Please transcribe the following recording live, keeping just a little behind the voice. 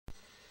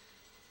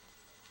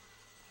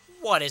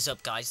What is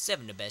up, guys?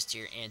 Seven the Best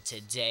here, and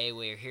today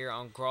we're here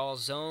on Graal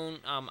Zone.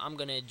 I'm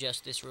gonna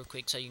adjust this real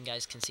quick so you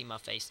guys can see my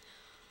face.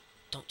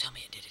 Don't tell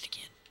me I did it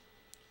again.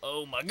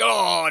 Oh my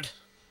god!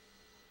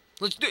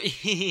 Let's do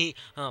it.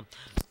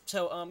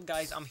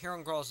 Guys, I'm here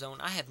on Graal Zone.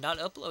 I have not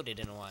uploaded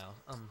in a while.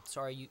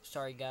 Sorry,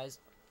 guys.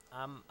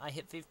 I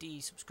hit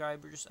 50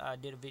 subscribers. I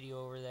did a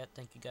video over that.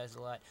 Thank you guys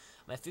a lot.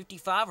 I'm at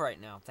 55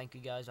 right now. Thank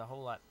you guys a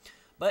whole lot.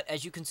 But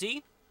as you can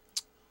see,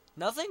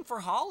 nothing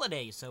for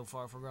holidays so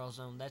far for Graal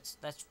Zone. That's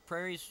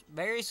very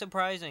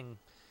surprising,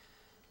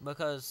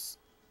 because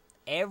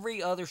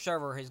every other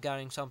server is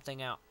getting something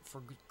out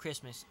for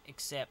Christmas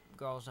except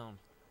Graal Zone,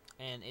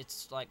 and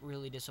it's like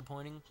really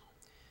disappointing.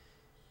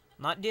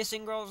 Not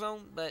dissing Graal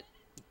Zone, but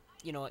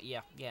you know what?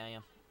 Yeah, I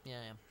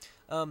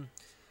am.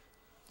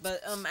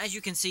 As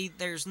you can see,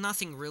 there's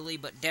nothing really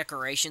but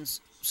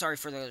decorations. Sorry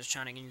for those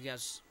trying to get you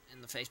guys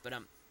in the face, but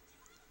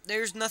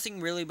there's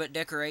nothing really but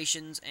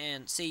decorations,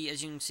 and see,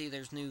 as you can see,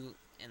 there's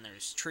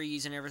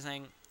trees and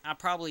everything. I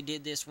probably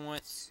did this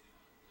once.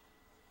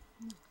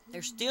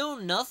 There's still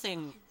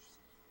nothing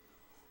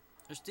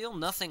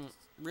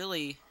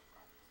really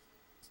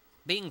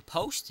being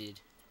posted.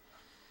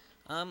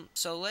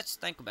 So let's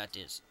think about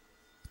this.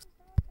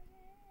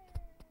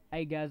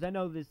 Hey guys, I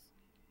know this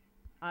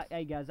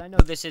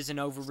isn't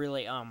over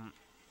really,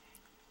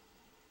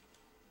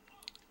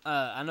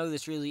 I know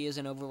this really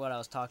isn't over what I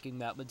was talking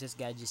about, but this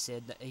guy just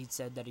said that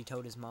he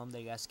told his mom that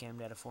he got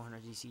scammed out of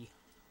 400 GC.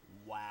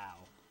 Wow.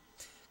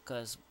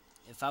 Because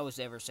if I was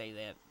to ever say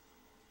that,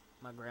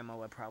 my grandma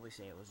would probably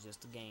say it was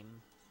just a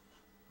game.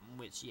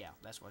 Which, yeah,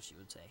 that's what she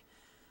would say.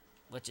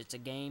 Which, it's a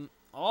game.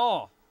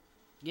 Oh!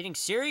 Getting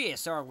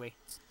serious, are we?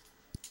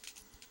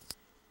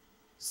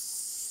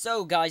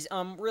 So, guys,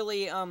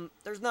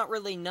 there's not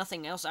really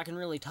nothing else I can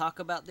really talk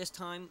about this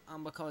time,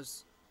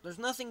 because there's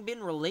nothing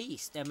been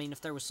released. I mean,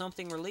 if there was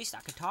something released,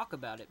 I could talk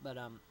about it, but,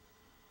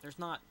 there's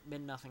not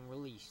been nothing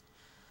released.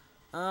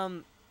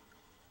 I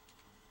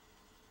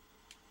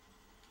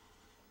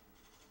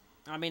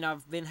mean,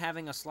 I've been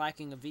having a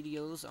slacking of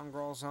videos on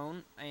Graal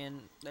Zone,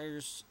 and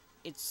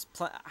it's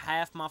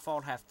half my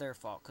fault, half their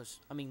fault, because,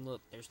 I mean,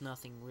 look, there's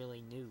nothing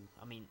really new.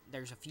 I mean,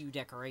 there's a few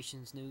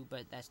decorations new,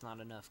 but that's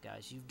not enough,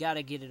 guys. You've got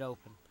to get it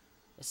open.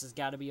 This has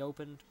got to be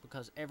opened,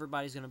 because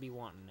everybody's going to be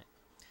wanting it.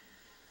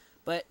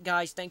 But,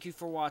 guys, thank you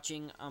for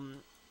watching.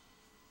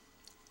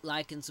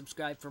 Like and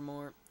subscribe for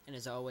more, and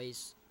as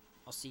always,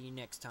 I'll see you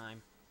next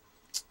time,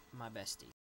 my bestie.